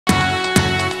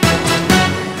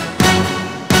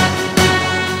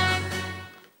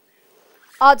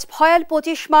আজ ভয়াল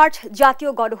 25 মার্চ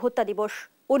জাতীয় গণহত্যা দিবস।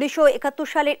 1971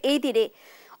 সালের এই দিনে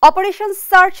অপারেশন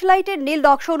সার্চলাইটের নীল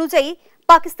নকশা অনুযায়ী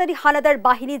পাকিস্তানি হানাদার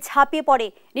বাহিনী ঝাঁপিয়ে পড়ে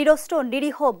নিরস্ত্র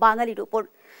নিরীহ বাঙালির উপর।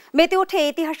 মেতে ওঠে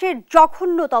ইতিহাসের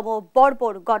জঘন্যতম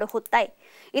বর্বর গণহত্যায়।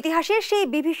 ইতিহাসের সেই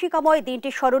বিভীষিকাময় দিনটি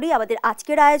স্মরণে আমাদের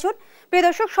আজকের আয়োজন। প্রিয়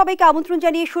দর্শক, সবাইকে আমন্ত্রণ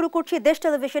জানিয়ে শুরু করছি দেশ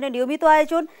টেলিভিশনের নিয়মিত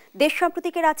আয়োজন দেশ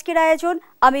সাম্প্রতিকের আজকের আয়োজন।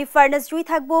 আমি ফারনাজ জুই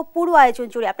থাকবো পুরো আয়োজন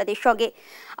জুড়ে আপনাদের সঙ্গে।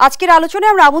 আজকের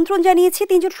আলোচনায় আমরা আমন্ত্রণ জানিয়েছি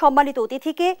তিনজন সম্মানিত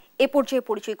অতিথিকে। এ পর্যায়ে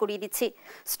পরিচয় করিয়ে দিচ্ছি।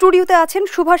 স্টুডিওতে আছেন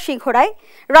সুভাষ সিংহ রায়,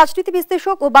 রাজনীতি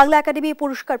বিশ্লেষক ও বাংলা একাডেমি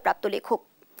পুরস্কার প্রাপ্ত লেখক।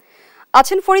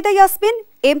 আছেন ফরিদা ইয়াসমিন,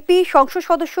 এমপি, সংসদ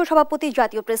সদস্য, সভাপতি,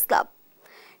 জাতীয় প্রেস ক্লাব।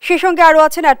 সেই সঙ্গে আরও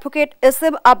আছেন অ্যাডভোকেট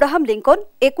SM আব্রাহাম লিঙ্কন,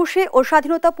 21 ও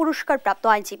স্বাধীনতা পুরস্কার প্রাপ্ত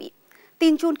আইনজীবী।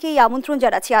 তিনজনকেই আমন্ত্রণ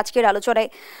জানাচ্ছি আজকের আলোচনায়।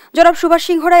 জনাব সুভাষ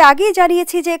সিংহ রায়, আগেই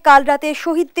জানিয়েছি যে কাল রাতে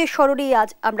শহীদদের স্মরণে আজ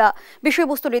আমরা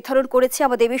বিষয়বস্তু নির্ধারণ করেছি।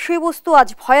 আমাদের বিষয়বস্তু আজ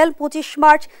ভয়াল 25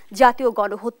 মার্চ জাতীয়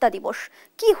গণহত্যা দিবস।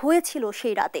 কি হয়েছিল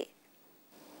সেই রাতে?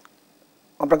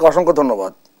 আপনাকে অসংখ্য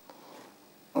ধন্যবাদ।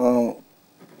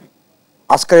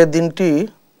 আজকের এই দিনটি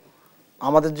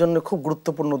আমাদের জন্য খুব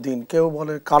গুরুত্বপূর্ণ দিন। কেউ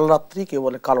বলে কাল রাত্রি, কেউ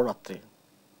বলে কালো রাত্রি,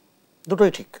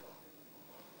 দুটোই ঠিক।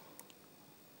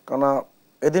 কেননা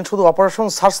এদিন শুধু অপারেশন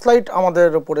সার্চলাইট আমাদের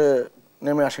উপরে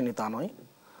নেমে আসেনি তা নয়,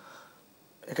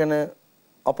 এখানে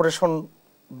অপারেশন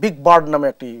বিগ বার্ড নামে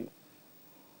একটি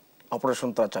অপারেশন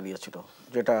তারা চালিয়েছিল,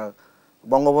 যেটা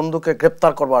বঙ্গবন্ধুকে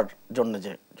গ্রেপ্তার করবার জন্য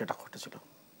যেটা ঘটেছিল।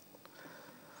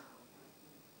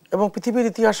 এবং পৃথিবীর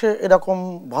ইতিহাসে এরকম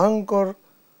ভয়ঙ্কর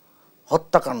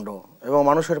হত্যাকাণ্ড এবং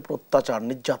মানুষের উপর অত্যাচার,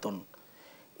 নির্যাতন,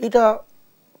 এটা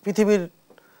পৃথিবীর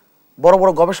বড়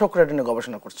বড় গবেষকরা এটা নিয়ে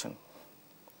গবেষণা করছেন।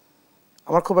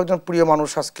 আমার খুব একজন প্রিয় মানুষ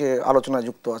আজকে আলোচনায়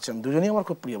যুক্ত আছেন, দুজনই আমার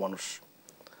খুব প্রিয় মানুষ।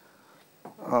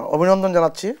 অভিনন্দন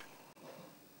জানাচ্ছি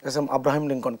SM আব্রাহাম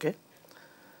লিঙ্কনকে।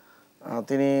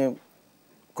 তিনি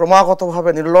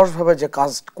ক্রমাগতভাবে নির্লসভাবে যে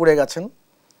কাজ করে গেছেন,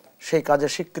 সেই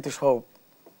কাজের স্বীকৃতি সহ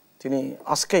তিনি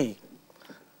আজকেই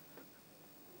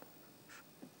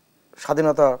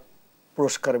স্বাধীনতা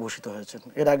পুরস্কারে ভূষিত হয়েছেন।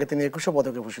 এর আগে তিনি 21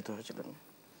 পদকে ভূষিত হয়েছিলেন।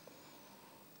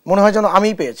 মনে হয় যেন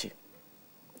আমিই পেয়েছি।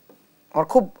 আমার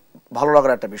খুব ভালো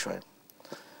লাগার একটা বিষয়।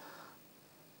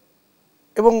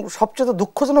 এবং সবচেয়ে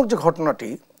দুঃখজনক যে ঘটনাটি,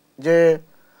 যে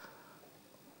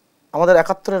আমাদের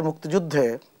 71-এর মুক্তিযুদ্ধে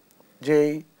যেই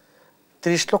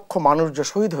 30 লক্ষ মানুষ যে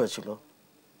শহীদ হয়েছিল,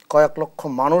 কয়েক লক্ষ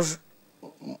মানুষ,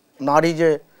 নারী যে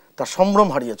তার সম্ভ্রম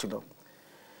হারিয়েছিল,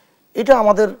 এটা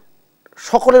আমাদের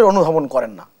সকলের অনুধাবন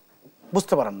করেন না,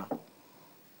 বুঝতে পারেন না।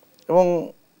 এবং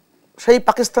সেই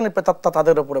পাকিস্তানের প্রেতাত্মা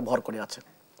তাদের উপরে ভর করে আছে।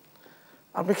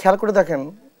 আপনি খেয়াল করে দেখেন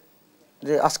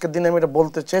যে আজকের দিনে আমি এটা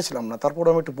বলতে চেয়েছিলাম না, তারপরে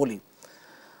আমি একটু বলি।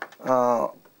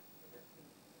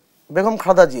 বেগম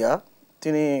খালেদা জিয়া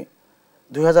তিনি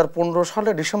 2015 সালে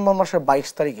ডিসেম্বর মাসের 22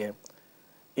 তারিখে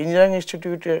ইঞ্জিনিয়ারিং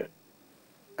ইনস্টিটিউটে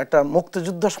একটা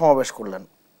মুক্তিযুদ্ধ সমাবেশ করলেন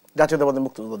জাতীয়তাবাদী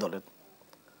মুক্তিযুদ্ধ দলের।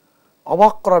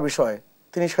 অবাক করা বিষয়,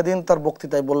 তিনি সেদিন তার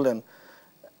বক্তৃতায় বললেন,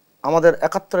 আমাদের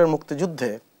 71-এর মুক্তিযুদ্ধে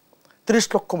 30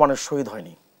 লক্ষ মানুষ শহীদ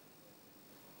হয়নি।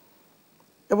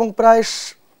 এবং প্রায়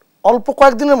অল্প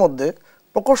কয়েকদিনের মধ্যে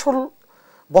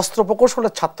বস্ত্র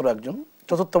প্রকৌশলের ছাত্র, একজন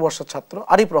 4th বর্ষের ছাত্র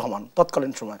আরিফ রহমান,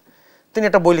 তৎকালীন সময় তিনি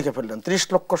একটা বই লিখে ফেললেন, 30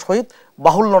 লক্ষ শহীদ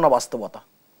বাহুল্য না বাস্তবতা,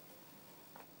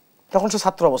 তখন সে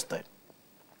ছাত্র অবস্থায়।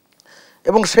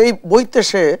 এবং সেই বইতে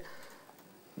সে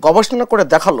গবেষণা করে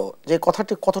দেখালো যে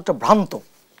কথাটি কতটা ভ্রান্ত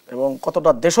এবং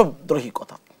কতটা দেশদ্রোহী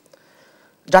কথা।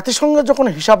 জাতিসংঘে যখন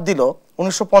হিসাব দিল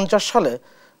 1950 সালে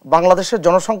বাংলাদেশের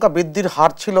জনসংখ্যা বৃদ্ধির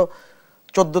হার ছিল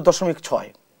 14.6,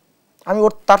 আমি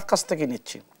তার কাছ থেকে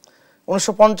নিচ্ছি।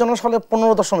 1955 সালে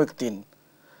 15.3,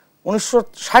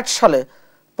 1960 সালে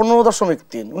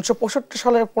 15.3, 1965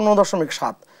 সালে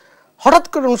 15.7, হঠাৎ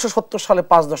করে 1970 সালে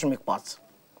 5.5,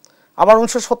 আবার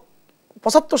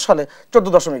 1975 সালে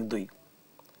 14.2।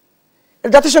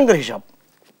 এটা জাতিসংঘের হিসাব।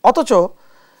 অথচ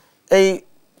এই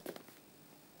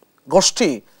গোষ্ঠী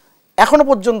এখনো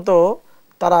পর্যন্ত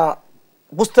তারা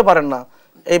বুঝতে পারেন না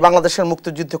এই বাংলাদেশের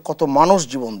মুক্তিযুদ্ধে কত মানুষ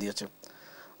জীবন দিয়েছে।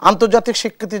 আন্তর্জাতিক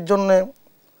স্বীকৃতির জন্য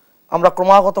আমরা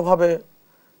ক্রমাগতভাবে,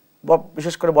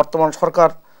 বিশেষ করে বর্তমান সরকার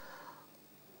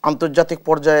আন্তর্জাতিক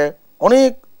পর্যায়ে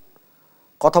অনেক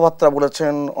কথাবার্তা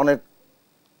বলেছেন, অনেক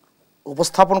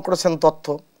উপস্থাপন করেছেন তথ্য,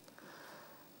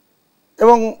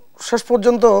 এবং শেষ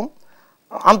পর্যন্ত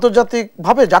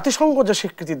আন্তর্জাতিকভাবে জাতিসংঘ যে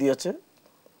স্বীকৃতি দিয়েছে,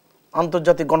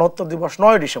 আন্তর্জাতিক গণহত্যা দিবস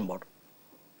 9 ডিসেম্বর,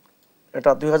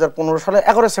 এটা 2015 সালে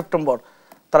 11 সেপ্টেম্বর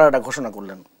তারা এটা ঘোষণা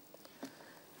করলেন।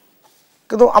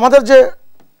 কিন্তু আমাদের যে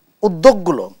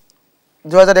উদ্যোগগুলো,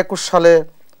 2021 সালে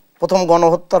প্রথম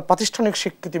গণহত্যার প্রাতিষ্ঠানিক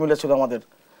স্বীকৃতি মিলেছিল আমাদের,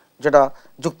 যেটা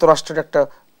যুক্তরাষ্ট্রের একটা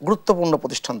গুরুত্বপূর্ণ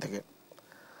প্রতিষ্ঠান থেকে,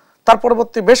 তার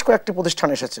পরবর্তী বেশ কয়েকটি প্রতিষ্ঠান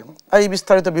এসেছে, এই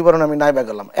বিস্তারিত বিবরণ আমি নাই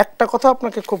গেলাম। একটা কথা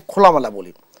আপনাকে খুব খোলামেলা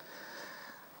বলি,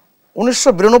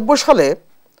 1992 সালে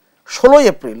 16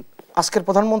 এপ্রিল আজকের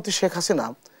প্রধানমন্ত্রী শেখ হাসিনা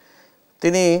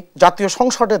তিনি জাতীয়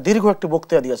সংসদে দীর্ঘ একটি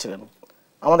বক্তৃতা দিয়েছিলেন।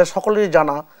 আমাদের সকলেরই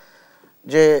জানা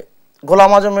যে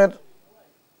গোলাম আজমের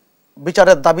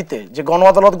বিচারের দাবিতে যে গণ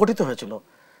আদালত গঠিত হয়েছিল,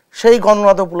 সেই গণ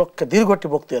আদালত উপলক্ষে দীর্ঘ একটি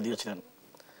বক্তৃতা দিয়েছিলেন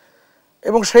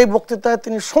এবং সেই বক্তৃতায়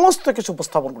তিনি সমস্ত কিছু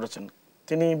উপস্থাপন করেছেন।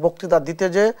 তিনি বক্তৃতা দিতে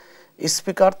যে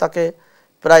স্পিকার তাকে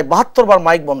প্রায় 72 বার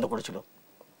মাইক বন্ধ করেছিল,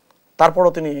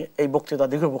 তারপরও তিনি এই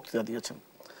দীর্ঘ বক্তৃতা দিয়েছেন।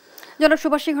 জনাব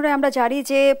সুভাষ সিংহ রায়, আমরা জানি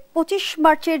যে 25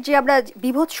 মার্চের যে আমরা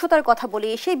বিভৎসতার কথা বলি,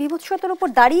 সেই বিভৎসতার উপর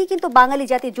দাঁড়িয়ে কিন্তু বাঙালি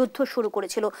জাতি যুদ্ধ শুরু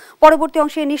করেছিল। পরবর্তী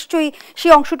অংশে নিশ্চয়ই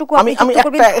সেই অংশটুকু আপনি যুক্ত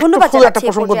করবেন। ধন্যবাদ জানাচ্ছি। একটা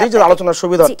প্রসঙ্গ দিই যে আলোচনার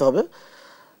সুবিধার্থে হবে।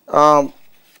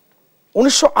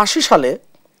 1980 সালে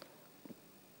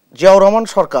জিয়াউর রহমান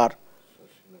সরকার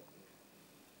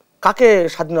কাকে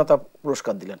স্বাধীনতা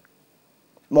পুরস্কার দিলেন?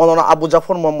 মৌলানা আবু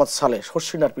জাফর মোহাম্মদ সালেহ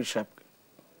শর্ষিনার পীর সাহেব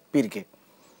পীরকে,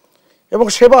 এবং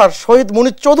সেবার শহীদ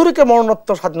মুনির চৌধুরীকে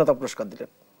মরণোত্তর স্বাধীনতা পুরস্কার দিলেন।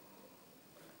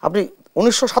 আপনি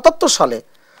 1977 সালে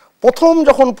প্রথম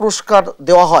যখন পুরস্কার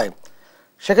দেওয়া হয়,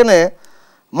 সেখানে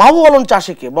মাহবুব আলম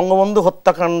চাষিকে বঙ্গবন্ধু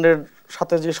হত্যাকাণ্ডের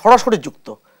সাথে যে সরাসরি যুক্ত,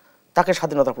 তাকে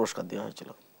স্বাধীনতা পুরস্কার দেওয়া হয়েছিল।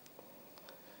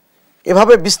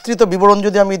 এভাবে বিস্তৃত বিবরণ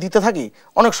যদি আমি দিতে থাকি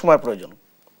অনেক সময় প্রয়োজন।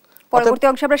 পরবর্তী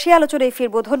অংশে আমরা সেই আলোচনায়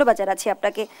ফিরবো। ধন্যবাদ জানাচ্ছি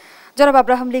আপনাকে জনাব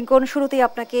আব্রাহাম লিঙ্কন। শুরুতেই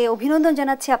আপনাকে অভিনন্দন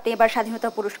জানাচ্ছি, আপনি এবার স্বাধীনতা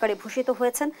পুরস্কারে ভূষিত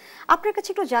হয়েছেন। আপনার কাছে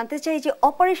একটু জানতে চাই যে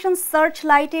অপারেশন সার্চ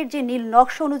লাইটের যে নীল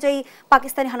নকশা অনুযায়ী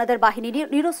পাকিস্তানি হানাদার বাহিনী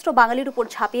নিরস্ত্র বাঙালির উপর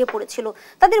ঝাঁপিয়ে পড়েছিল,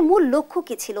 তাদের মূল লক্ষ্য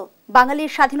কি ছিল?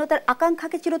 বাঙালির স্বাধীনতার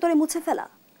আকাঙ্ক্ষাকে চিরতরে মুছে ফেলা?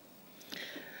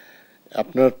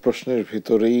 আপনার প্রশ্নের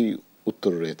ভিতরেই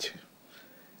উত্তর রয়েছে।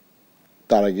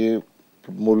 তার আগে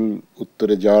মূল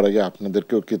উত্তরে যাওয়ার আগে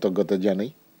আপনাদেরকেও কৃতজ্ঞতা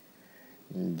জানাই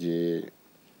যে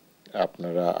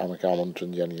আপনারা আমাকে আমন্ত্রণ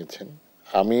জানিয়েছেন।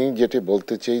 আমি যেটা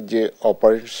বলতে চাই যে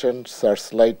অপারেশন সার্চ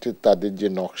লাইটে তাদের যে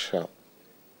নকশা,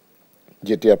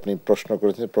 যেটি আপনি প্রশ্ন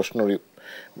করেছেন, প্রশ্নের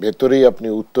ভেতরেই আপনি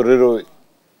উত্তরেরও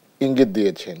ইঙ্গিত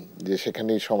দিয়েছেন যে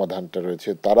সেখানেই সমাধানটা রয়েছে।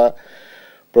 তারা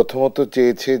প্রথমত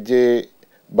চেয়েছে যে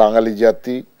বাঙালি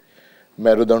জাতি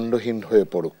মেরুদণ্ডহীন হয়ে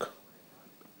পড়ুক,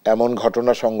 এমন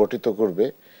ঘটনা সংঘটিত করবে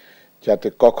যাতে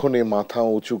কখনই মাথা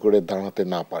উঁচু করে দাঁড়াতে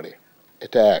না পারে।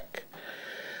 এটা এক।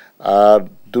 আর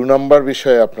 2 নম্বর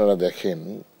বিষয়ে আপনারা দেখেন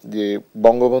যে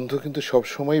বঙ্গবন্ধু কিন্তু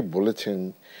সবসময় বলেছেন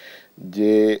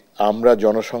যে আমরা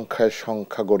জনসংখ্যায়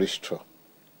সংখ্যাগরিষ্ঠ।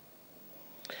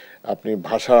 আপনি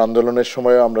ভাষার আন্দোলনের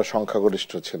সময়ও আমরা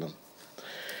সংখ্যাগরিষ্ঠ ছিলাম।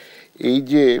 এই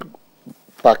যে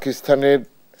পাকিস্তানের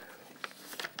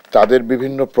তাদের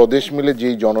বিভিন্ন প্রদেশ মিলে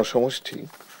যেই জনসমষ্টি,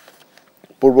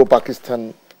 পূর্ব পাকিস্তান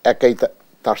একাই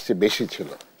তার চেয়ে বেশি ছিল।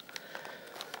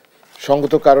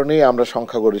 সঙ্গত কারণেই আমরা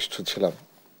সংখ্যাগরিষ্ঠ ছিলাম।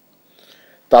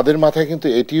 তাদের মাথায় কিন্তু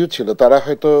এটিও ছিল, তারা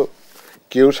হয়তো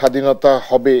কেউ স্বাধীনতা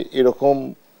হবে এরকম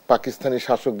পাকিস্তানি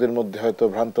শাসকদের মধ্যে হয়তো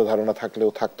ভ্রান্ত ধারণা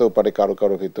থাকতেও পারে কারো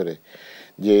কারো ভিতরে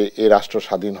যে এই রাষ্ট্র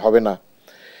স্বাধীন হবে না,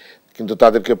 কিন্তু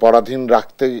তাদেরকে পরাধীন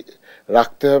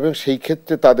রাখতে হবে। সেই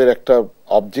ক্ষেত্রে তাদের একটা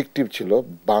অবজেক্টিভ ছিল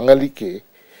বাঙালিকে,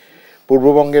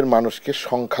 পূর্ববঙ্গের মানুষকে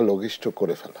সংখ্যালঘিষ্ঠ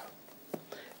করে ফেলা,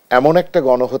 এমন একটা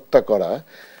গণহত্যা করা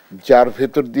যার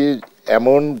ভেতর দিয়ে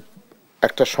এমন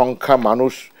একটা সংখ্যা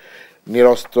মানুষ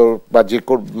নিরস্ত্র বা যে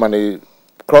মানে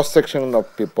ক্রস সেকশন অফ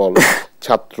পিপল,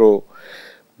 ছাত্র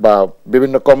বা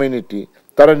বিভিন্ন কমিউনিটি,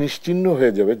 তারা নিশ্চিহ্ন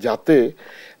হয়ে যাবে, যাতে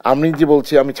আমি যে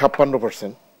বলছি আমি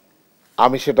 56%,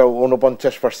 আমি সেটা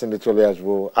 49%-এ চলে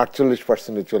আসবো,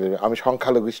 48%-এ চলে যাবে, আমি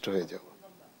সংখ্যালঘিষ্ঠ হয়ে যাব।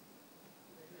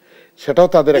 সেটাও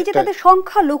তাদের একটা, তাদের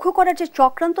সংখ্যা লক্ষ্য করার যে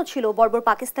চক্রান্ত ছিল বর্বর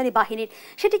পাকিস্তানি বাহিনীর,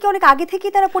 সেটি কি অনেক আগে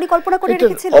থেকেই তারা পরিকল্পনা করে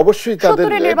রেখেছিল? অবশ্যই তাদের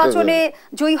নির্বাচনে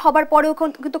জয়ী হবার পরেও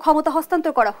কিন্তু ক্ষমতা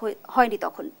হস্তান্তর করা হয়নি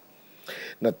তখন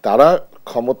না। তারা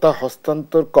ক্ষমতা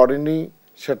হস্তান্তর করেনি,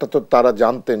 সেটা তো তারা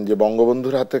জানতেন যে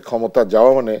বঙ্গবন্ধুর হাতে ক্ষমতা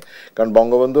যাওয়া মানে, কারণ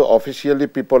বঙ্গবন্ধু অফিসিয়ালি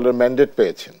পিপলের ম্যান্ডেট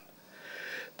পেয়েছেন,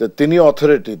 তো তিনি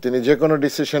অথরিটি, তিনি যে কোনো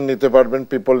ডিসিশন নিতে পারবেন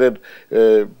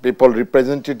পিপল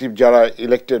রিপ্রেজেন্টেটিভ যারা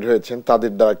ইলেক্টেড হয়েছেন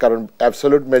তাদের দ্বারা, কারণ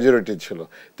অ্যাবসলিউট মেজরিটি ছিল।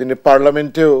 তিনি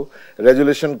পার্লামেন্টেও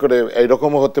রেজুলেশন করে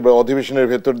এইরকমও হতে পারে অধিবেশনের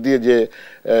ভেতর দিয়ে যে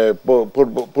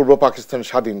পূর্ব পাকিস্তান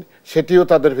স্বাধীন, সেটিও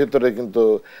তাদের ভেতরে কিন্তু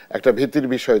একটা ভীতির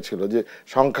বিষয় ছিল যে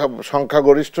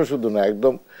সংখ্যাগরিষ্ঠ শুধু না,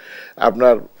 একদম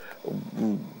আপনার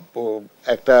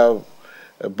একটা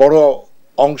বড়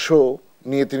অংশ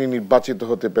নিয়ে তিনি নির্বাচিত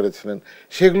হতে পেরেছিলেন,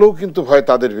 সেগুলোও কিন্তু ভয়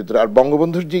তাদের ভিতরে। আর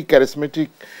বঙ্গবন্ধুর যে ক্যারিসমেটিক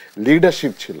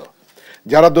লিডারশিপ ছিল,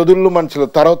 যারা দোদুল্যমান ছিল,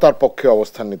 তারাও তার পক্ষে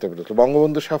অবস্থান নিতে পেরেছিল।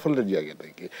 বঙ্গবন্ধু সাফল্যের জায়গা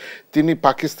থেকে তিনি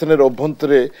পাকিস্তানের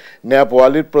অভ্যন্তরে নেয়াপ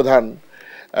ওয়ালির প্রধান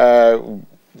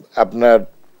আপনার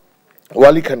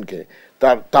ওয়ালি খানকে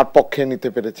তার পক্ষে নিতে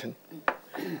পেরেছেন।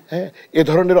 হ্যাঁ, এ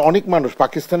ধরনের অনেক মানুষ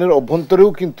পাকিস্তানের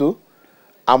অভ্যন্তরেও কিন্তু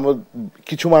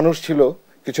কিছু মানুষ ছিল,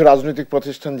 কিছু রাজনৈতিক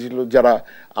প্রতিষ্ঠান ছিল যারা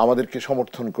আমাদেরকে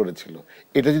সমর্থন করেছিল।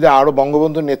 এটা যদি আরো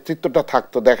বঙ্গবন্ধুর নেতৃত্বটা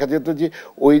থাকতো, দেখা যেত যে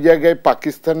ওই জায়গায়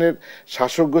পাকিস্তানের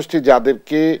শাসক গোষ্ঠী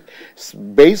যাদেরকে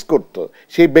বেইজ করত,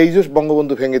 সেই বেইজও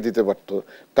বঙ্গবন্ধু ভেঙে দিতে পারত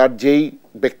তার যেই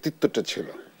ব্যক্তিত্বটা ছিল।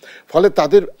 ফলে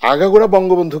তাদের আগাগোড়া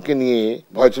বঙ্গবন্ধুকে নিয়ে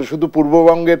ভয় ছিল। শুধু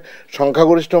পূর্ববঙ্গের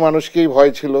সংখ্যাগরিষ্ঠ মানুষকেই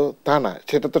ভয় ছিল তা না,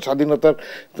 সেটা তো স্বাধীনতার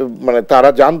মানে তারা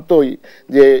জানতোই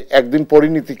যে একদিন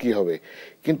পরিণতি কি হবে।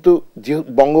 কিন্তু যে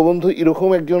বঙ্গবন্ধু এরকম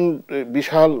একজন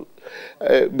বিশাল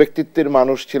ব্যক্তিত্বের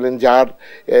মানুষ ছিলেন, যার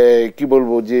কি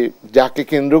বলবো যে যাকে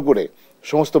কেন্দ্র করে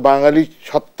সমস্ত বাঙালি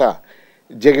সত্তা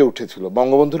জেগে উঠেছিল।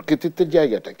 বঙ্গবন্ধুর কৃতিত্বের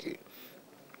জায়গাটা কি,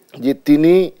 যে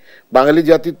তিনি বাঙালি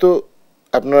জাতি তো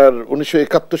আপনার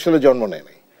 1971 সালে জন্ম নেয়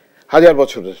নাই, 1000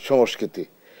 বছরের সংস্কৃতি।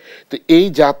 তো এই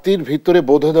জাতির ভিতরে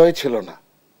বোধোদয় ছিল না,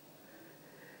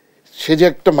 সে যে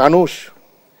একটা মানুষ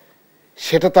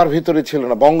সেটা তার ভিতরে ছিল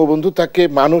না। বঙ্গবন্ধু তাকে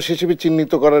মানুষ হিসেবে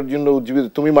চিহ্নিত করার জন্য উজ্জীবিত,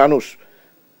 তুমি মানুষ,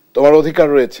 তোমার অধিকার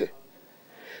রয়েছে।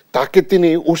 তাকে তিনি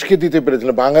উস্কে দিতে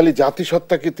পেরেছিলেন, বাঙালি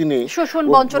জাতিসত্তাকে তিনি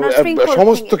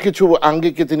সমস্ত কিছু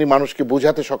আঙ্গিকে তিনি মানুষকে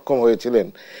বোঝাতে সক্ষম হয়েছিলেন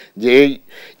যে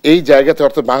এই জায়গাতে,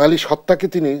 অর্থাৎ বাঙালি সত্তাকে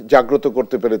তিনি জাগ্রত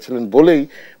করতে পেরেছিলেন বলেই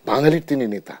বাঙালির তিনি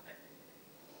নেতা,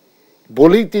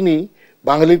 বলেই তিনি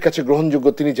বাঙালির কাছে গ্রহণযোগ্য,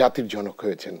 তিনি জাতির জনক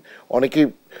হয়েছেন। অনেকেই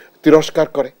তিরস্কার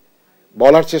করে,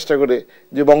 বলার চেষ্টা করে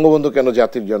যে বঙ্গবন্ধু কেন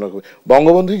জাতির জনক হবে।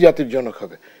 বঙ্গবন্ধুই জাতির জনক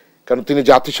হবে, কারণ তিনি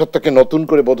জাতিসত্তাকে নতুন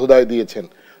করে বোধোদয় দিয়েছেন,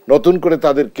 নতুন করে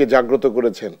তাদেরকে জাগ্রত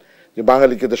করেছেন যে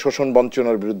বাঙালিকে শোষণ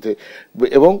বঞ্চনার বিরুদ্ধে,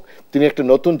 এবং তিনি একটা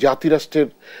নতুন জাতিরাষ্ট্রের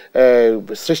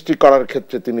সৃষ্টি করার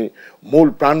ক্ষেত্রে তিনি মূল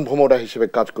প্রাণভোমরা হিসেবে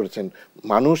কাজ করেছেন।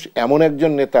 মানুষ এমন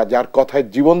একজন নেতা যার কথায়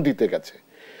জীবন দিতে গেছে,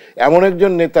 এমন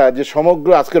একজন নেতা যে সমগ্র,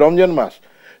 আজকে রমজান মাস,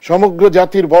 সমগ্র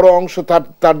জাতির বড় অংশ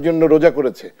তার জন্য রোজা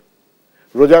করেছে,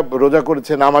 রোজা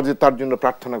করেছে, নামাজে তার জন্য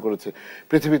প্রার্থনা করেছে।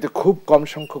 পৃথিবীতে খুব কম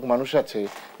সংখ্যক মানুষ আছে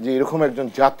যে এরকম একজন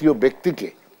জাতীয়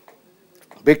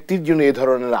ব্যক্তির জন্য এ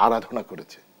ধরনের আরাধনা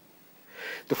করেছে।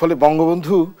 তো ফলে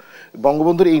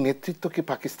বঙ্গবন্ধুর এই নেতৃত্বকে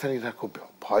পাকিস্তানিরা খুব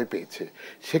ভয় পেয়েছে।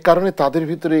 সে কারণে তাদের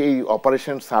ভিতরে এই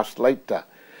অপারেশন সার্চলাইটটা,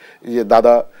 যে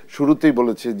দাদা শুরুতেই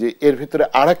বলেছে যে এর ভিতরে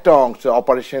আরেকটা অংশ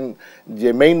অপারেশন, যে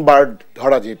মেইন বার্ড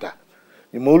ধরা, যেটা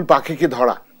মূল পাখিকে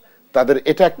ধরা, তাদের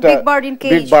এটা একটা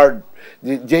বিগ বার্ড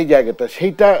যেই জায়গাটা,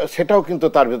 সেটাও কিন্তু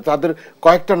তার ভিতরে, তাদের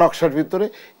কয়েকটা নকশার ভিতরে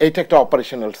এইটা একটা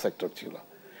অপারেশনাল সেক্টর ছিল।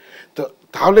 তো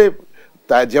তাহলে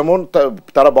যেমন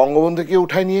তারা বঙ্গবন্ধুকে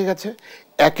উঠায় নিয়ে গেছে,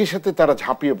 একই সাথে তারা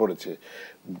ঝাঁপিয়ে পড়েছে।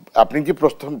 আপনি যে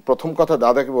প্রথম কথা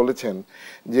দাদাকে বলেছেন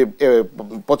যে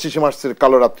 25শে মার্চের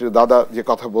কালো রাত্রি, দাদা যে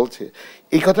কথা বলছে,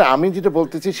 এই কথা আমি যেটা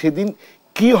বলতেছি, সেদিন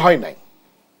কি হয় নাই,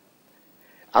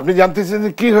 আপনি জানতেছেন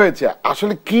যে কি হয়েছে,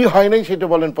 আসলে কি হয় নাই সেটা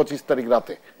বলেন। 25 তারিখ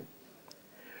রাতে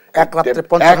এক রাতে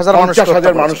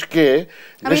 50,000 মানুষকে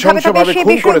নৃশংসভাবে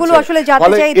খুন করেছে।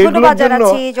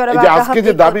 আজকে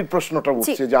যে দাবির প্রশ্নটা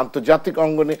উঠছে যে আন্তর্জাতিক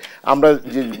অঙ্গনে আমরা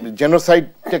যে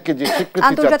জেনোসাইডটাকে যে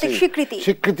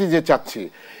স্বীকৃতি যে চাচ্ছি,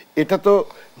 এটা তো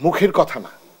মুখের কথা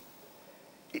না।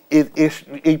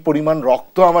 এই পরিমাণ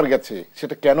রক্ত আমার গেছে,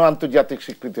 সেটা কেন আন্তর্জাতিক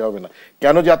স্বীকৃতি হবে না?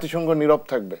 কেন জাতিসংঘ নীরব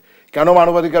থাকবে? কেন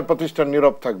মানবাধিকার প্রতিষ্ঠান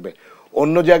নীরব থাকবে?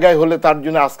 অন্য জায়গায় হলে তার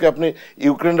জন্য আজকে আপনি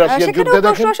ইউক্রেন রাশিয়ার যুদ্ধে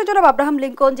দেখেন। জনাব আব্রাহাম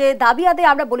লিঙ্কন, যে দাবি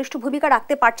আদায়ে আমরা বলিষ্ঠ ভূমিকা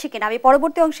রাখতে পারছি কিনা, আমি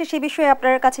পরবর্তী অংশে সেই বিষয়ে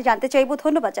আপনার কাছে জানতে চাইবো।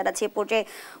 ধন্যবাদ জানাচ্ছি। এ পর্যায়ে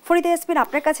ফরিদা ইয়াসমিন,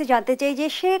 আপনার কাছে জানতে চাই যে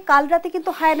সে কাল রাতে কিন্তু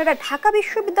হায়নারা ঢাকা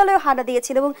বিশ্ববিদ্যালয়ে হানা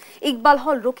দিয়েছিল এবং ইকবাল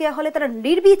হল, রোকেয়া হলে তারা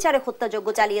নির্বিচারে হত্যাযজ্ঞ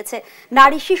চালিয়েছে,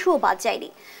 নারী শিশুও বাদ যায়নি।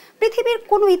 পৃথিবীর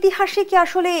কোনো ইতিহাসে কি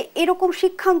আসলে এরকম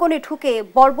শিক্ষাঙ্গনে ঢুকে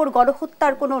বর্বর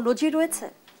গণহত্যার কোনো নজির রয়েছে?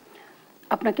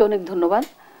 আপনাকে অনেক ধন্যবাদ।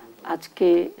 আজকে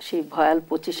সেই ভয়াল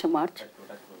 25শে মার্চ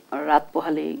রাত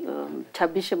পোহালে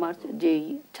 26শে মার্চ, যেই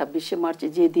 26শে মার্চ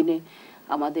যে দিনে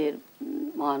আমাদের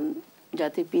মহান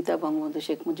জাতির পিতা বঙ্গবন্ধু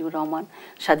শেখ মুজিবুর রহমান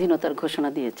স্বাধীনতার ঘোষণা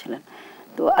দিয়েছিলেন।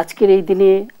 তো আজকের এই দিনে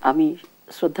আমি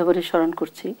শ্রদ্ধাভরে স্মরণ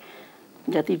করছি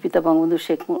জাতির পিতা বঙ্গবন্ধু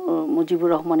শেখ মুজিবুর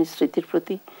রহমানের স্মৃতির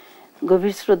প্রতি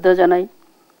গভীর শ্রদ্ধা জানাই,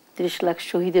 30 লাখ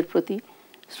শহীদের প্রতি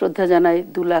শ্রদ্ধা জানাই,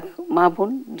 2 লাখ মা বোন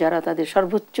যারা তাদের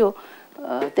সর্বোচ্চ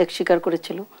ত্যাগ স্বীকার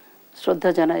করেছিল,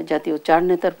 শ্রদ্ধা জানাই জাতীয় 4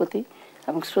 নেতার প্রতি,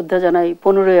 এবং শ্রদ্ধা জানাই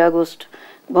 15ই আগস্ট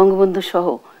বঙ্গবন্ধু সহ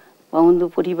বঙ্গবন্ধু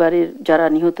পরিবারের যারা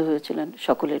নিহত হয়েছিলেন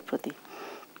সকলের প্রতি।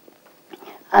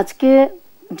 আজকে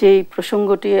যেই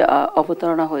প্রসঙ্গটি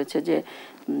অবতারণা হয়েছে যে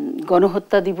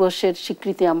গণহত্যা দিবসের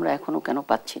স্বীকৃতি আমরা এখনো কেন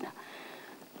পাচ্ছি না,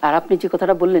 আর আপনি যে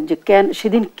কথাটা বললেন যে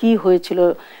সেদিন কি হয়েছিল,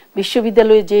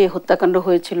 বিশ্ববিদ্যালয়ে যে হত্যাকাণ্ড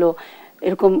হয়েছিল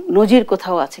এরকম নজির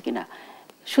কোথাও আছে কিনা।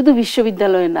 শুধু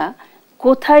বিশ্ববিদ্যালয়ে না,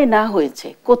 কোথায় না হয়েছে,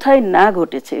 কোথায় না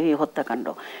ঘটেছে এই হত্যাকাণ্ড।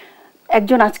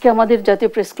 একজন আজকে আমাদের জাতীয়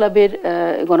প্রেস ক্লাবের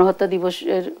গণহত্যা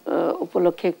দিবসের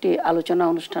উপলক্ষে একটি আলোচনা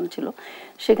অনুষ্ঠান ছিল,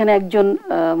 সেখানে একজন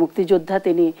মুক্তিযোদ্ধা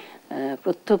তিনি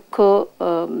প্রত্যক্ষ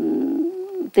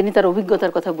তিনি তার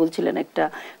অভিজ্ঞতার কথা বলছিলেন। একটা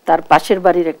তার পাশের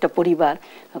বাড়ির একটা পরিবার,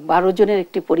 12 জনের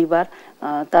একটি পরিবার,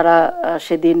 তারা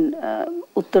সেদিন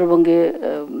উত্তরবঙ্গে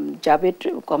জাবেট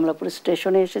কমলাপুর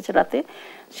স্টেশনে এসেছে রাতে।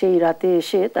 সেই রাতে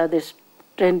এসে তাদের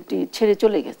ট্রেনটি ছেড়ে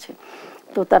চলে গেছে।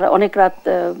 তো তারা অনেক রাত,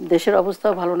 দেশের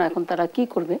অবস্থাও ভালো না, এখন তারা কি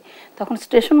করবে? তখন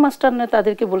স্টেশন মাস্টার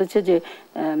তাদেরকে বলেছে যে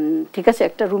ঠিক আছে,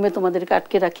 একটা রুমে তোমাদেরকে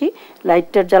আটকে রাখি,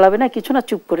 লাইটটার জ্বালাবে না, কিছু না,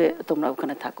 চুপ করে তোমরা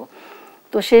ওখানে থাকো।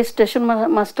 তো সেই স্টেশন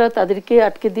মাস্টার তাদেরকে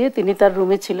আটকে দিয়ে তিনি তার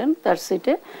রুমে ছিলেন, তার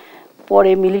সিটে।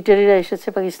 পরে মিলিটারিরা এসেছে,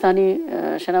 পাকিস্তানি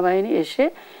সেনাবাহিনী এসে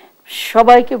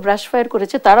সবাইকে ব্রাশ ফায়ার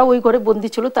করেছে। তারা ওই ঘরে বন্দি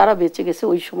ছিল, তারা বেঁচে গেছে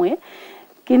ওই সময়ে।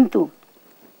 কিন্তু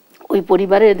ওই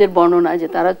পরিবারে এদের বর্ণনা যে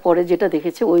তারা পরে যেটা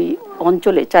দেখেছে, ওই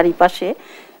অঞ্চলে চারিপাশে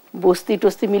বস্তি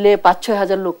টস্তি মিলে 5-6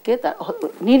 হাজার লোককে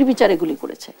নির্বিচারে গুলি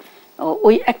করেছে।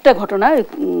 ওই একটা ঘটনা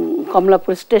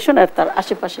কমলাপুর স্টেশন আর তার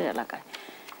আশেপাশের এলাকায়।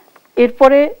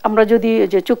 এরপরে আমরা যদি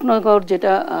যে চুকনগর,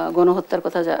 যেটা গণহত্যার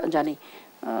কথা জানি,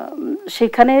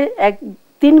 সেখানে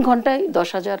 3 ঘন্টায়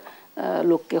 10,000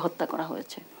 লোককে হত্যা করা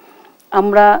হয়েছে।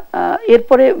 আমরা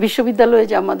এরপরে বিশ্ববিদ্যালয়ে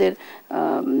যে আমাদের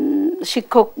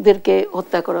শিক্ষকদেরকে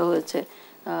হত্যা করা হয়েছে,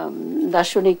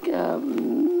 দার্শনিক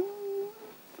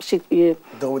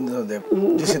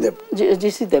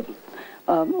জিসি দেব,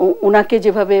 উনাকে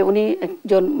যেভাবে, উনি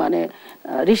একজন মানে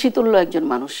ঋষিতুল্য একজন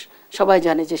মানুষ, সবাই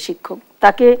জানে যে শিক্ষক,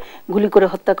 তাকে গুলি করে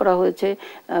হত্যা করা হয়েছে।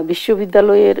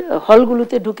 বিশ্ববিদ্যালয়ের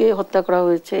হলগুলোতে ঢুকে হত্যা করা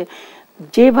হয়েছে।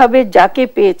 যেভাবে যাকে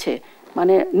পেয়েছে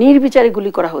মানে নির্বিচারে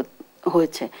গুলি করা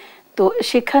হয়েছে। তো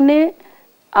সেখানে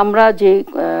আমরা যে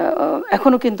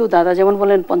এখনো কিন্তু দাদা যেমন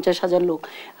বলেন 50,000 লোক,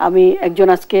 আমি একজন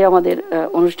আজকে আমাদের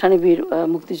অনুষ্ঠানে বীর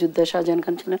মুক্তিযোদ্ধা শাহজাহান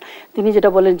খান ছিলেন, তিনি যেটা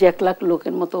বলেন যে 1 লাখ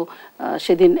লোকের মতো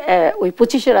সেদিন ওই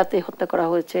 25-এ রাতে হত্যা করা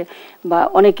হয়েছে, বা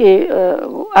অনেকে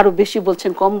আরো বেশি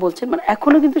বলছেন, কম বলছেন, মানে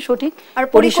এখনো কিন্তু সঠিক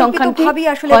পরিসংখ্যানটি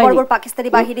আসলে বর্বর পাকিস্তানি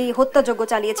বাহিনী হত্যাযজ্ঞ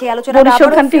চালিয়েছে। এই আলোচনা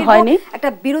পরিসংখ্যানটি হয়নি, একটা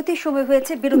বিরতির সময়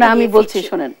হয়েছে। না আমি বলছি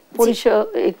শোনেন,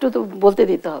 একটু তো বলতে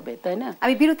দিতে হবে, তাই না?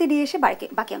 আমি বিরতি নিয়ে এসে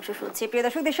বাকি অংশ শুনছি। প্রিয়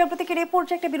দর্শক, দেশের প্রতীকের এই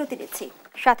পর্যায়ে একটা বিরতি নিচ্ছি,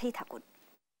 সাথেই থাকুন।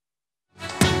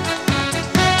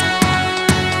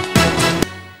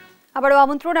 আবারও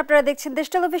আমন্ত্রণ, আপনারা দেখছেন দেশ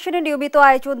টেলিভিশনের নিয়মিত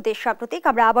আয়োজন দেশ সাম্প্রতিক।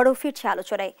 আমরা আবারও ফিরছি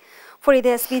আলোচনায়।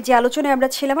 ফরিদে এসপি, যে আলোচনায় আমরা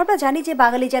ছিলাম, আমরা জানি যে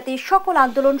বাঙালি জাতির সকল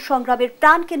আন্দোলন সংগ্রামের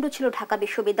প্রাণকেন্দ্র ছিল ঢাকা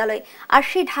বিশ্ববিদ্যালয়। আর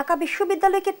সেই ঢাকা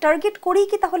বিশ্ববিদ্যালয়কে টার্গেট করেই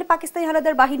কি তাহলে পাকিস্তানি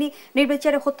হানাদার বাহিনী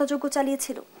নির্বিচারে হত্যাযজ্ঞ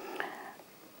চালিয়েছিল?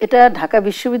 এটা ঢাকা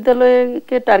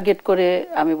বিশ্ববিদ্যালয়কে টার্গেট করে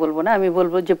আমি বলবো না, আমি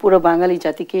বলবো যে পুরো বাঙালি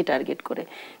জাতিকেই টার্গেট করে।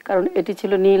 কারণ এটি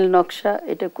ছিল নীল নকশা,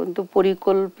 এটা কিন্তু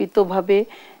পরিকল্পিতভাবে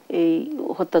এই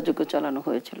হত্যাযজ্ঞ চালানো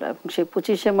হয়েছিল। এবং সেই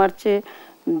 25শে মার্চে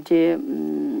যে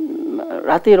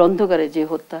রাতের অন্ধকারে যে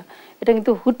হত্যা, এটা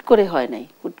কিন্তু হুট করে হয় নাই,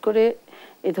 হুট করে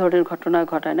এই ধরনের ঘটনা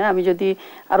ঘটায় না। আমি যদি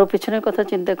আরো পেছনের কথা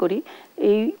চিন্তা করি,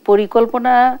 এই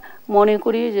পরিকল্পনা মনে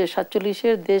করি যে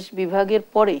 47-এর দেশ বিভাগের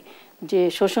পরে যে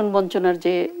শোষণ বঞ্চনার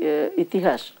যে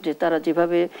ইতিহাস, যে তারা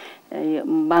যেভাবে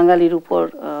বাঙালির উপর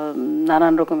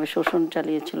নানান রকমের শোষণ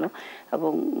চালিয়েছিল,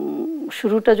 এবং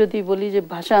শুরুটা যদি বলি যে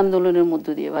ভাষা আন্দোলনের মধ্য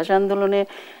দিয়ে, ভাষা আন্দোলনে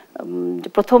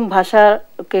প্রথম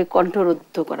ভাষাকে কণ্ঠরোধ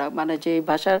করা, মানে যে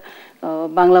ভাষার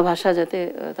বাংলা ভাষা যাতে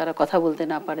তারা কথা বলতে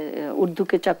না পারে,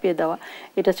 উর্দুকে চাপিয়ে দেওয়া,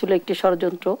 এটা ছিল একটি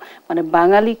ষড়যন্ত্র। মানে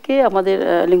বাঙালিকে, আমাদের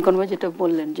লিঙ্কন ভাই যেটা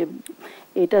বললেন যে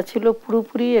এটা ছিল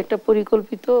পুরোপুরি একটা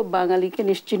পরিকল্পিত বাঙালিকে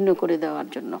নিশ্চিহ্ন করে দেওয়ার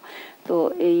জন্য। তো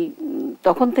এই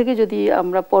তখন থেকে যদি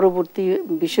আমরা পরবর্তী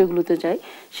বিষয়গুলোতে যাই,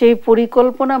 সেই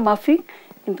পরিকল্পনা মাফিক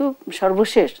কিন্তু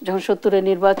সর্বশেষ যখন 70-এর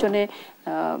নির্বাচনে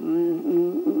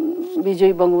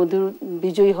বঙ্গবন্ধুর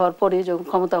বিজয়ী হওয়ার পরে যখন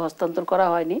ক্ষমতা হস্তান্তর করা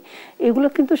হয়নি, এগুলো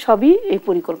কিন্তু সবই এই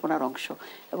পরিকল্পনার অংশ।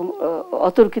 এবং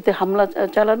অতর্কিতে হামলা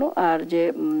চালানো আর যে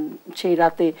সেই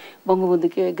রাতে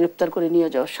বঙ্গবন্ধুকে গ্রেপ্তার করে নিয়ে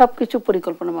যাওয়া, সবকিছু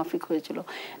পরিকল্পনা মাফিক হয়েছিল।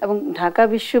 এবং ঢাকা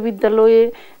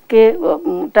বিশ্ববিদ্যালয়কে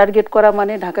টার্গেট করা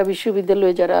মানে ঢাকা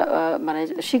বিশ্ববিদ্যালয়ে যারা মানে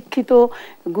শিক্ষিত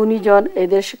গুণীজন,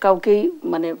 এদের কাউকেই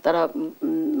মানে তারা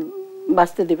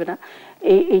বাঁচতে দেবে না,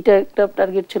 এইটা একটা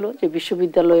টার্গেট ছিল, যে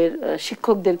বিশ্ববিদ্যালয়ের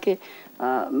শিক্ষকদেরকে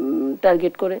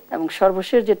টার্গেট করে। এবং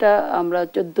সর্বশেষ যেটা আমরা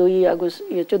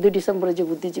 14 ডিসেম্বরে যে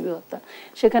বুদ্ধিজীবী হত্যা,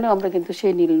 সেখানেও আমরা কিন্তু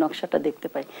সেই নীল নকশাটা দেখতে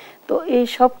পাই। তো এই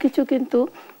সব কিছু কিন্তু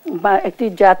বা একটি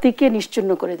জাতিকে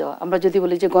নিশ্চিহ্ন করে দেওয়া। আমরা যদি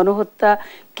বলি যে গণহত্যা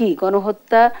কি,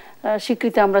 গণহত্যা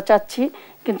স্বীকৃতি আমরা চাচ্ছি,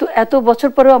 কিন্তু এত বছর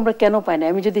পরেও আমরা কেন পাই না?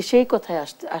 আমি যদি সেই কথায়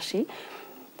আসি,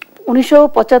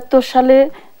 1975 সালে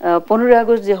 15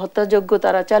 আগস্ট যে হত্যাযজ্ঞ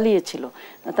তারা চালিয়েছিল,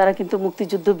 তারা কিন্তু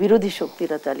মুক্তিযুদ্ধ বিরোধী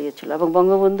শক্তিরা চালিয়েছিল এবং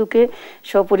বঙ্গবন্ধুকে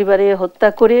সপরিবারে হত্যা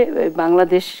করে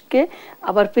বাংলাদেশকে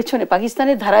আবার পেছনে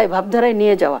পাকিস্তানের ধারায় ভাবধারায়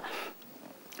নিয়ে যাওয়া।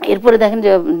 এরপরে দেখেন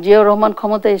যে জিয়াউর রহমান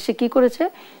ক্ষমতায় এসে কি করেছে,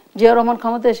 জিয়াউর রহমান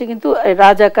ক্ষমতায় এসে কিন্তু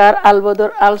রাজাকার, আল বদর,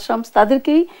 আল শামস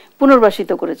তাদেরকেই পুনর্বাসিত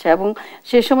করেছে এবং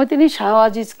সেই সময় তিনি শাহ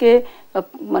আজিজকে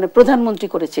মানে প্রধানমন্ত্রী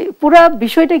করেছে। পুরা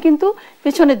বিষয়টা কিন্তু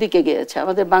পেছনের দিকে গিয়েছে।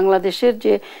 আমাদের বাংলাদেশের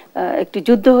যে একটি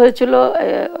যুদ্ধ হয়েছিল,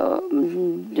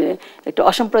 যে একটা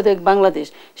অসাম্প্রদায়িক বাংলাদেশ,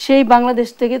 সেই বাংলাদেশ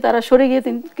থেকে তারা সরে গিয়ে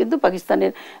কিন্তু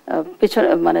পাকিস্তানের পেছনে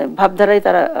মানে ভাবধারায়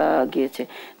তারা গিয়েছে।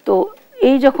 তো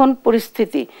এই যখন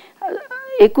পরিস্থিতি,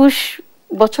 21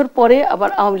 বছর পরে আবার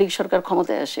আওয়ামী লীগ সরকার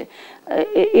ক্ষমতায় আসে,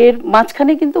 এর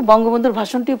মাঝখানে কিন্তু বঙ্গবন্ধুর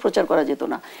ভাষণটিও প্রচার করা যেত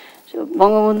না,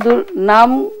 বঙ্গবন্ধুর নাম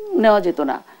নেওয়া যেত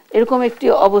না, এরকম একটি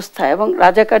অবস্থা এবং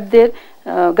রাজাকারদের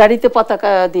গাড়িতে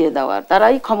পতাকা দিয়ে দেওয়া,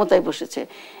 তারাই ক্ষমতায় বসেছে।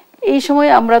 এই সময়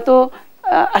আমরা তো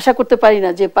আশা করতে পারি না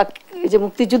যে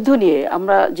মুক্তিযুদ্ধ নিয়ে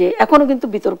আমরা যে এখনো কিন্তু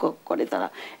বিতর্ক করে, তারা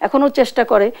এখনো চেষ্টা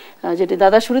করে, যেটি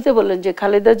দাদা শুরুতে বললেন যে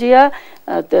খালেদা জিয়া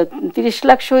 30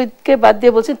 লাখ শহীদকে বাদ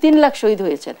দিয়ে বলছেন 3 লাখ শহীদ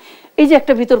হয়েছেন। এই যে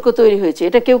একটা বিতর্ক তৈরি হয়েছে,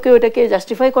 এটা কেউ কেউ এটাকে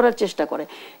জাস্টিফাই করার চেষ্টা করে।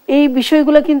 এই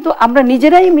বিষয়গুলো কিন্তু আমরা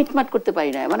নিজেরাই মিটমাট করতে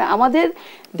পারি না। মানে আমাদের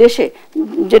দেশে,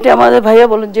 যেটা আমাদের ভাইয়া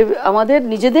বলেন যে আমাদের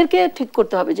নিজেদেরকে ঠিক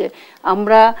করতে হবে যে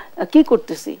আমরা কি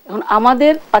করতেছি। এখন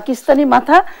আমাদের পাকিস্তানি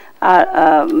মাথা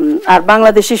আর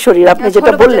বাংলাদেশি শরীর, আপনি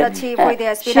যেটা বললেন,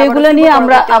 সেগুলো নিয়ে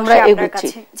আমরা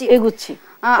এগুচ্ছি।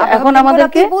 এখন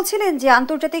আমাদেরকে বলছিলেন যে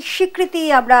আন্তর্জাতিক স্বীকৃতি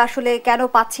আমরা আসলে কেন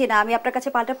পাচ্ছি না। আমি আপনার কাছে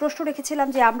পাল্টা প্রশ্ন রেখেছিলাম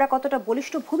যে আমরা কতটা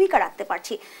বলিষ্ঠ ভূমিকা রাখতে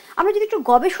পারছি। আমরা যদি একটু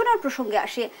গবেষণার প্রসঙ্গে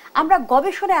আসি, আমরা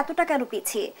গবেষণা এতটা কেন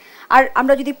পিছিয়ে? আর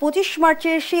আমরা যদি 25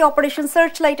 মার্চের সেই অপারেশন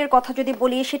সার্চ লাইটের কথা যদি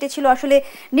বলি, সেটা ছিল আসলে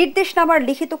নির্দেশনামার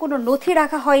লিখিত কোনো নথি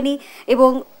রাখা হয়নি এবং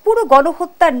পুরো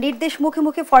গণহত্যার নির্দেশ মুখে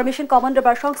মুখে ফরমেশন কমান্ডার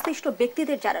বা সংশ্লিষ্ট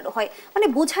ব্যক্তিদের জানানো হয়। মানে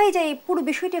বোঝাই যায় এই পুরো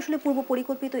বিষয়টি আসলে পূর্ব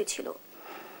পরিকল্পিতই ছিল।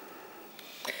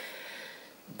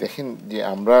 দেখেন যে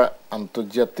আমরা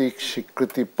আন্তর্জাতিক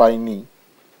স্বীকৃতি পাইনি,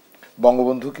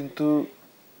 বঙ্গবন্ধু কিন্তু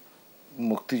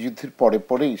মুক্তিযুদ্ধের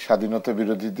পরেই স্বাধীনতা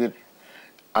বিরোধীদের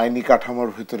আইনি কাঠামোর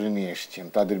ভিতরে নিয়ে এসেছেন,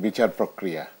 তাদের বিচার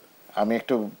প্রক্রিয়া। আমি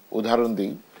একটা উদাহরণ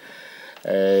দিই,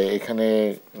 এখানে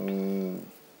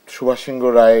সুভাষ সিংহ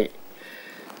রায়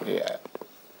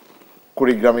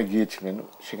কুড়িগ্রামে গিয়েছিলেন,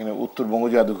 সেখানে উত্তরবঙ্গ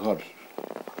জাদুঘর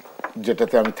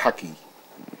যেটাতে আমি থাকি,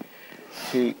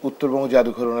 সেই উত্তরবঙ্গ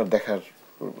জাদুঘর ওনার দেখার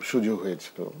সুযোগ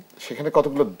হয়েছিল। সেখানে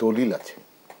কতগুলো দলিল আছে,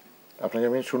 আপনাকে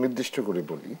আমি সুনির্দিষ্ট করে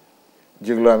বলি,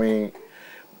 যেগুলো আমি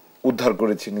উদ্ধার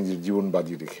করেছি নিজের জীবন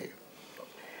বাজি রেখে।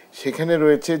 সেখানে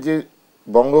রয়েছে যে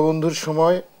বঙ্গবন্ধুর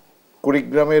সময়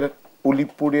কুড়িগ্রামের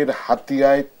উলিপুরের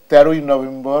হাতিয়ায় 13ই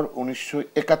নভেম্বর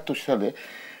 1971 সালে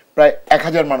প্রায়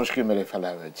 1000 মানুষকে মেরে ফেলা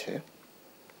হয়েছে।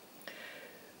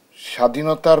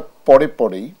 স্বাধীনতার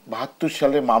পরেই 72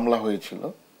 সালে মামলা হয়েছিল,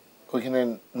 ওইখানে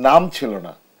নাম ছিল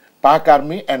না পাক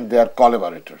army and there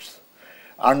কোলাবোরেটরস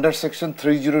under section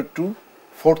 302,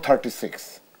 436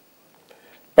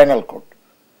 penal code,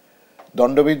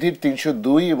 দণ্ডবিধির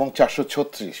 302 এবং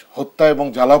 436 হত্যা এবং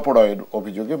জ্বালাপোড়ার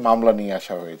অভিযোগে মামলা নিয়ে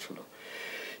আসা হয়েছিল।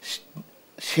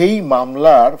 সেই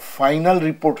মামলার ফাইনাল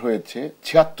রিপোর্ট হয়েছে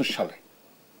 76 সালে,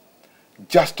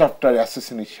 just after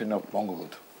assassination of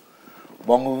Bangabandhu.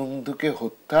 বঙ্গবন্ধুকে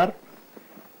হত্যার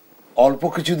অল্প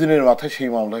কিছুদিনের মাথায় সেই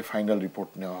মামলায় ফাইনাল রিপোর্ট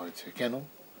নেওয়া হয়েছে। কেন?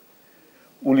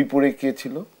 উলিপুরে কে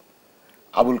ছিল?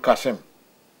 আবুল কাসেম,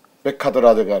 বিখ্যাত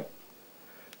রাজাকার,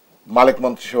 মালিক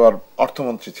মন্ত্রিসভার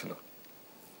অর্থমন্ত্রী ছিল।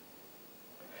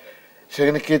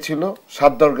 সেখানে কে ছিল?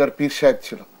 সাতদরগার পীর সাহেব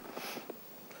ছিল,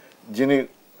 যিনি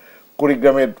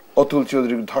কুড়িগ্রামের অতুল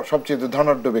চৌধুরী সবচেয়ে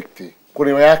ধনাঢ্য ব্যক্তি।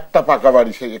 কুড়িগ্রামে একটা পাকা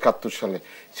বাড়ি সেই 71 সালে,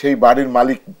 সেই বাড়ির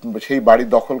মালিক, সেই বাড়ি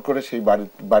দখল করে সেই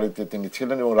বাড়িতে তিনি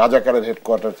ছিলেন এবং রাজাকারের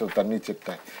হেডকোয়ার্টার ছিল তার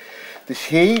নিচেরটায়। তো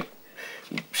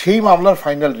সেই মামলার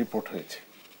ফাইনাল রিপোর্ট হয়েছে।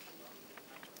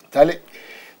 তাহলে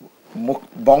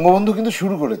বঙ্গবন্ধু কিন্তু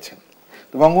শুরু করেছেন,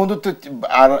 তো বঙ্গবন্ধু তো,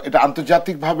 আর এটা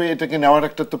আন্তর্জাতিকভাবে এটাকে নেওয়ার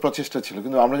একটা তো প্রচেষ্টা ছিল,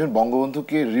 কিন্তু আমরা যখন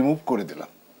বঙ্গবন্ধুকে রিমুভ করে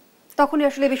দিলাম তখনই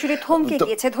আসলে বিষয়টি থমকে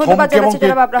গিয়েছে। ধন্যবাদ জানাচ্ছি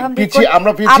জনাব আব্রাহাম পিছিয়ে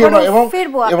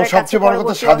এবং সবচেয়ে বড়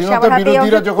কথা, স্বাধীনতা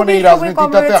বিরোধীরা যখন এই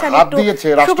রাজনীতিটাতে হাত দিয়েছে,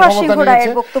 রাষ্ট্র ক্ষমতা নিয়েছে,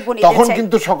 তখন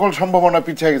কিন্তু সকল সম্ভাবনা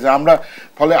পিছিয়ে গেছে। আমরা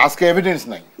ফলে আজকে এভিডেন্স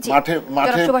নাই, মাঠে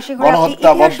গণহত্যা,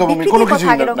 বদ্ধভূমি, কোনো কিছু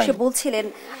নাই। বলছিলেন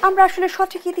আমরা আসলে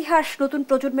সঠিক ইতিহাস নতুন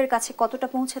প্রজন্মের কাছে কতটা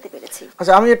পৌঁছাতে পেরেছি?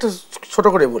 আচ্ছা, আমি একটু ছোট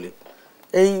করে বলি।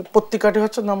 এই পত্রিকাটি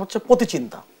নাম হচ্ছে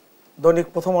প্রতিচিন্তা, দৈনিক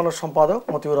প্রথম আলোর সম্পাদক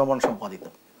মতিউর রহমান সম্পাদিত।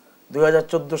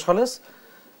 2014 সালে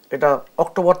এটা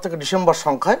অক্টোবর থেকে ডিসেম্বর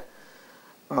সংখ্যায়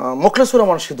মোখলেসুর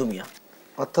রহমান সিধু মিয়া,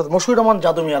 অর্থাৎ মশিউর রহমান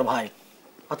জাদু মিয়ার ভাই,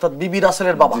 অর্থাৎ বিবি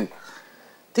রাসেলের বাবা,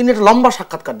 তিনি একটা লম্বা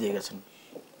সাক্ষাৎকার দিয়ে গেছেন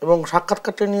এবং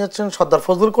সাক্ষাৎকারটি নিয়েছেন সর্দার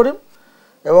ফজলুল করিম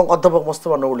এবং অধ্যাপক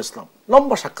মোস্তফা নবুল ইসলাম।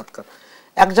 লম্বা সাক্ষাৎকার,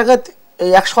 এক জায়গায়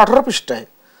এই 118 পৃষ্ঠায়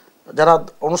যারা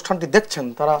অনুষ্ঠানটি দেখছেন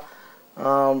তারা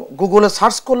গুগলে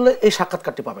সার্চ করলে এই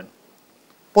সাক্ষাৎকারটি পাবেন,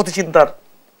 প্রতিচিন্তার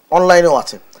অনলাইনেও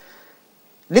আছে।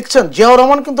 লিখছেন জিয়াউর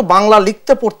রহমান কিন্তু বাংলা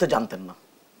লিখতে পড়তে জানতেন না,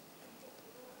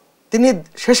 তিনি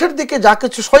শেষের দিকে যা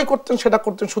কিছু সই করতেন সেটা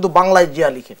করতেন শুধু বাংলায় জিয়া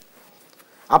লিখে।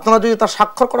 আপনারা যদি তার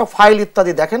স্বাক্ষর করা ফাইল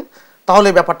ইত্যাদি দেখেন তাহলে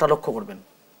এই ব্যাপারটা লক্ষ্য করবেন।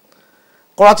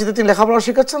 করাচিতে তিনি লেখাপড়া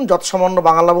শিখেছেন, যত সামান্য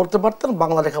বাংলা বলতে পারতেন,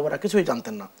 বাংলা লেখাপড়া কিছুই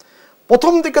জানতেন না।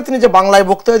 প্রথম দিকে তিনি যে বাংলায়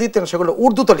বক্তব্য দিতেন সেগুলো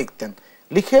উর্দুতে লিখতেন,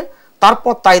 লিখে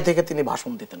তারপর তাই থেকে তিনি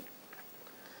ভাষণ দিতেন।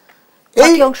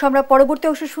 এই অংশ আমরা পরবর্তী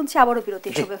অংশ শুনছি, আবারও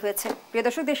বিরতির সময় হয়েছে। প্রিয়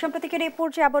দর্শক, দেশ সম্প্রতিকের এই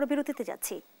পর্যায়ে আবারও বিরতিতে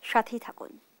যাচ্ছি, সাথেই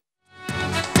থাকুন।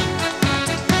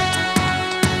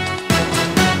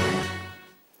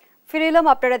 ফিরে এলাম,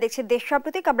 আপনারা দেখছেন দেশ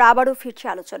সাম্প্রতিক। আমরা আবারও ফিরছি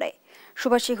আলোচনায়।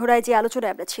 সুভাষ সিংহরায় যে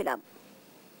আলোচনায় আমরা ছিলাম,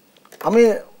 আমি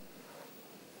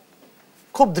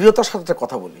খুব দৃঢ়তার সাথে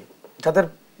কথা বলি, যাদের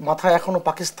মাথায় এখনো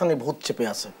পাকিস্তানি ভূত চেপে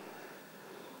আছে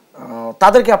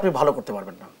তাদেরকে আপনি ভালো করতে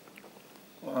পারবেন না।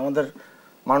 আমাদের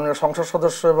মাননীয় সংসদ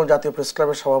সদস্য এবং জাতীয় প্রেস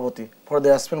ক্লাবের সভাপতি ফরদে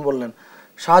ইয়াসমিন বললেন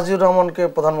শাহজিউর রহমানকে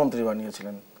প্রধানমন্ত্রী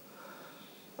বানিয়েছিলেন।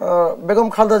 বেগম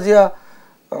খালেদা জিয়া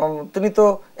তিনি তো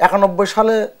 91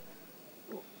 সালে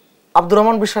আব্দুর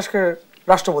রহমান বিশ্বাসকে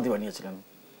রাষ্ট্রপতি বানিয়েছিলেন।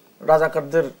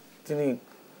 রাজাকারদের তিনি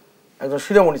একজন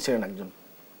শিরোমণি ছিলেন, একজন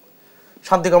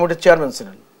শান্তি কমিটির চেয়ারম্যান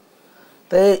ছিলেন।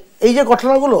 তাই এই যে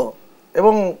ঘটনাগুলো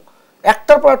এবং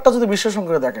একটার পর একটা যদি বিশ্লেষণ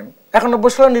করে দেখেন,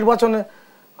 91 সালের নির্বাচনে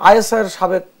আইএসআইয়ের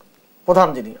সাবেক প্রধান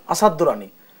যিনি আসাদ দুরানি,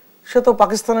 সে তো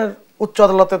পাকিস্তানের উচ্চ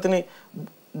আদালতে তিনি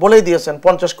বলেই দিয়েছেন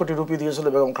 50 কোটি রুপি দিয়েছিল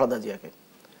বেগম খালেদা জিয়াকে।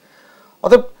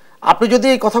 অতএব আপনি যদি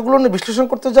এই কথাগুলো নিয়ে বিশ্লেষণ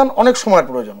করতে যান অনেক সময়ের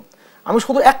প্রয়োজন। আমি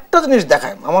শুধু একটা জিনিস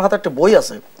দেখাই, আমার হাতে একটা বই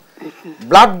আছে,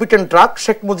 blood beaten truck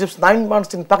Sheikh মুজিবস 9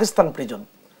 months in Pakistan prison.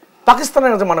 পাকিস্তানের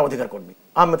একজন মানবাধিকার কর্মী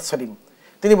আহমেদ সেলিম,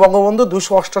 তিনি বঙ্গবন্ধু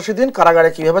 288 দিন কারাগারে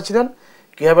কিভাবে ছিলেন,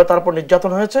 কিভাবে তারপর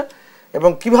নির্যাতন হয়েছে এবং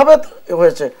কিভাবে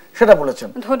হয়েছে সেটা বলেছেন।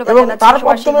 এবং তার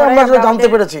মাধ্যমে আমরা যেটা জানতে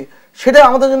পেরেছি সেটা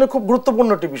আমাদের জন্য খুব গুরুত্বপূর্ণ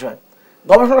একটি বিষয়।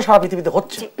 গবেষণা সারা পৃথিবীতে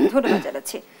হচ্ছে। ধন্যবাদ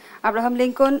জানাচ্ছি আব্রাহাম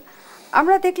লিঙ্কন।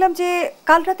 আমরা দেখলাম যে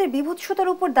কাল রাতের বিভৎসতার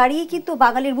উপর দাঁড়িয়ে কিন্তু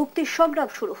বাঙালির মুক্তির সংগ্রাম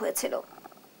শুরু হয়েছিল।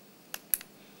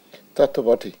 তা তো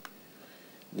বটেই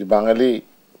যে বাঙালি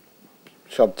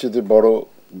সবচেয়ে বড়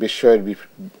বিস্ময়ের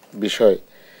বিষয়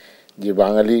যে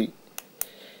বাঙালি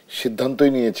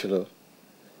সিদ্ধান্তই নিয়েছিল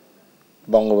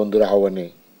বঙ্গবন্ধুর আহ্বানে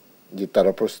যে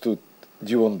তারা প্রস্তুত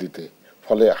জীবন দিতে।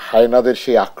 ফলে হায়নাদের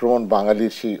সেই আক্রমণ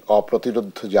বাঙালির সেই অপ্রতিরোধ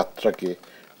যাত্রাকে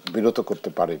বিরত করতে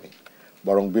পারেনি,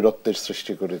 বরং বীরত্বের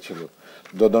সৃষ্টি করেছিল।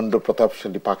 দোদণ্ড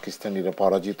প্রতাপশালী পাকিস্তানিরা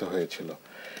পরাজিত হয়েছিল।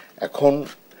 এখন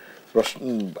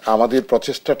আমাদের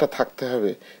প্রচেষ্টাটা থাকতে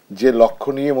হবে যে লক্ষ্য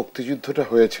নিয়ে মুক্তিযুদ্ধটা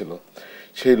হয়েছিল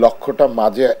সেই লক্ষ্যটা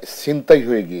মাঝে ছিনতাই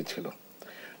হয়ে গিয়েছিল।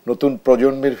 নতুন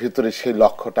প্রজন্মের ভিতরে সেই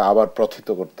লক্ষ্যটা আবার প্রথিত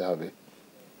করতে হবে,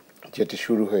 যেটি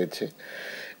শুরু হয়েছে।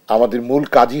 আমাদের মূল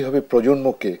কাজই হবে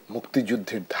প্রজন্মকে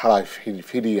মুক্তিযুদ্ধের ধারায়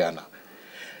ফিরিয়ে আনা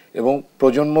এবং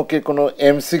প্রজন্মকে কোনো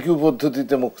এমসিকিউ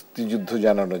পদ্ধতিতে মুক্তিযুদ্ধ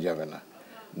জানানো যাবে না,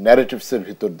 ন্যারেটিভসের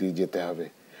ভিতর দিয়ে যেতে হবে।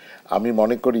 আমি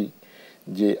মনে করি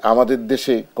যে আমাদের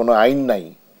দেশে কোনো আইন নাই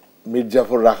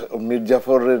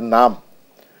মির্জাফরের নাম,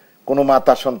 কোনো মা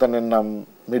তার সন্তানের নাম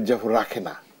মির্জাফর রাখে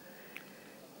না,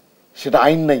 সেটা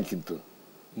আইন নাই। কিন্তু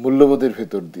মূল্যবোধের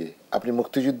ভেতর দিয়ে আপনি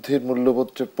মুক্তিযুদ্ধের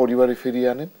মূল্যবোধটা পরিবারে ফিরিয়ে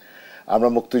আনেন। আমরা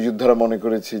মুক্তিযোদ্ধারা মনে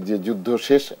করেছি যে যুদ্ধ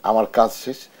শেষ, আমার কাজ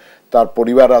শেষ, তার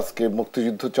পরিবার আজকে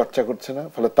মুক্তিযুদ্ধ চর্চা করছে না,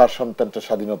 ফলে তার সন্তানটা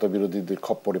স্বাধীনতা বিরোধীদের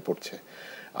খপ্পরে পড়ছে।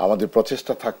 আমাদের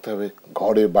প্রচেষ্টা থাকতে হবে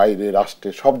ঘরে বাইরে রাষ্ট্রে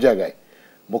সব জায়গায়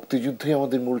মুক্তিযুদ্ধই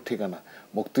আমাদের মূল ঠিকানা।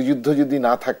 মুক্তিযুদ্ধ যদি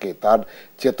না থাকে, তার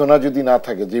চেতনা যদি না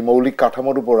থাকে, যে মৌলিক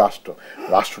কাঠামোর উপর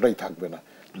রাষ্ট্রটাই থাকবে না,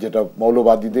 যেটা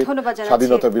মৌলবাদীদের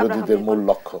স্বাধীনতা বিরোধীদের মূল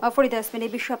লক্ষ্য।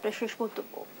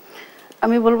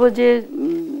 আমি বলবো যে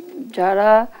যারা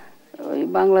ওই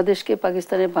বাংলাদেশকে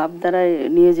পাকিস্তানের ভাবধারায়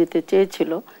নিয়ে যেতে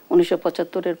চেয়েছিল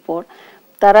 1975-এর পর,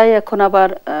 তারাই এখন আবার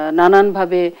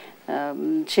নানানভাবে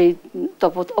সেই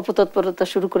অপতৎপরতা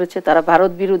শুরু করেছে। তারা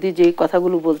ভারত বিরোধী যে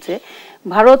কথাগুলো বলছে,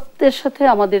 ভারতের সাথে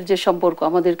আমাদের যে সম্পর্ক,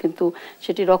 আমাদের কিন্তু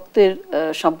সেটি রক্তের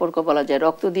সম্পর্ক বলা যায়,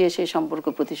 রক্ত দিয়ে সেই সম্পর্ক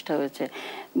প্রতিষ্ঠা হয়েছে।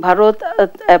 ভারত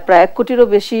প্রায় 1 কোটিরও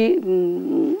বেশি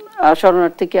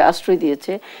শরণার্থীকে আশ্রয়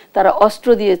দিয়েছে, তারা অস্ত্র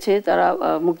দিয়েছে, তারা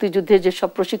মুক্তিযুদ্ধের যে সব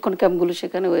প্রশিক্ষণ ক্যাম্পগুলো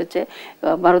সেখানে হয়েছে।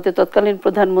 ভারতের তৎকালীন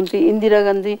প্রধানমন্ত্রী ইন্দিরা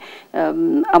গান্ধী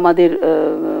আমাদের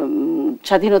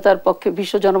স্বাধীনতার পক্ষে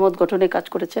বিশ্ব জনমত গঠনে কাজ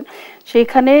করেছেন।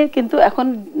 সেইখানে কিন্তু এখন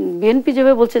বিএনপি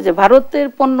যেভাবে বলছে যে ভারতের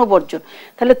পণ্য বর্জন,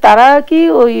 তাহলে তারা কি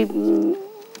ওই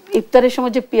ইফতারের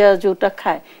সময় যে পেঁয়াজটা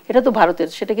খায় এটা তো ভারতের,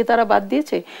 সেটা কি তারা বাদ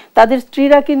দিয়েছে? তাদের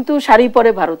স্ত্রীরা কিন্তু শাড়ি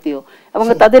পরে ভারতীয়, এবং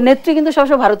তাদের নেত্রী কিন্তু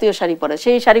সবসময় ভারতীয় শাড়ি পরে।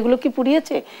 সেই শাড়িগুলো কি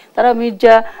পুড়িয়েছে তারা?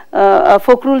 মির্জা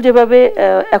ফখরুল যেভাবে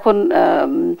এখন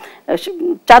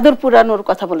চাদর পুরানোর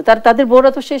কথা বলে, তাদের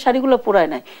বউরা তো সেই শাড়িগুলো পুরায়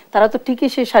নাই, তারা তো ঠিকই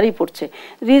সেই শাড়ি পরছে।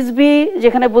 রিজভি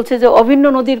যেখানে বলছে যে অভিন্ন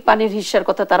নদীর পানির হিস্যার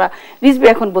কথা, তারা রিজভি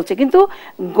এখন বলছে, কিন্তু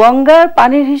গঙ্গার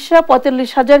পানির হিস্যা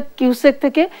 45,000 কিউসেক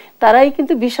থেকে তারাই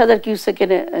কিন্তু 20,000 কিউসেকে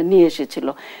নিয়ে এসেছিল।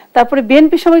 তারপরে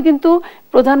বিএনপি সময় কিন্তু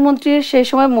প্রধানমন্ত্রীর সেই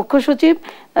সময় মুখ্য সচিব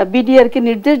বিডিআরকে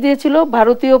নির্দেশ দিয়েছিল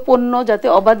ভারতীয় পণ্য যাতে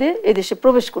অবাধে এদেশে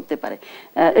প্রবেশ করতে পারে,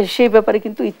 সেই ব্যাপারে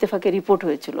কিন্তু ইত্তেফাকে রিপোর্ট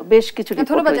হয়েছিল, বেশ কিছু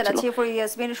রিপোর্ট হয়েছিল।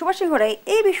 সুভাষ সিংহ রায়,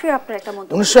 এই বিষয়ে আপনার একটা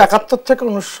মন্তব্য। 1971 থেকে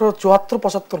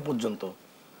 1974-75 পর্যন্ত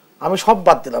আমি সব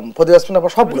বাদ দিলাম, ফদিয়াসমিন আপা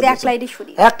সব বলে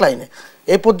এক লাইনে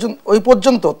ওই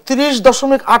পর্যন্ত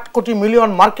 30.8 কোটি মিলিয়ন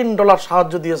মার্কিন ডলার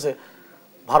সাহায্য দিয়েছে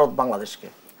ভারত বাংলাদেশকে।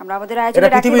 আমরা আমাদের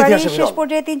আয়োজনের একেবারে শেষ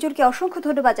পর্যায়ে তিনজনকে অসংখ্য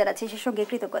ধন্যবাদ জানাচ্ছি, সেই সঙ্গে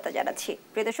কৃতজ্ঞতা জানাচ্ছি।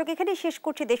 প্রিয় দর্শক, এখানেই শেষ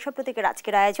করছি দেশ প্রতীকের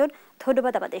আজকের আয়োজন।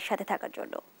 ধন্যবাদ আমাদের সাথে থাকার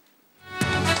জন্য।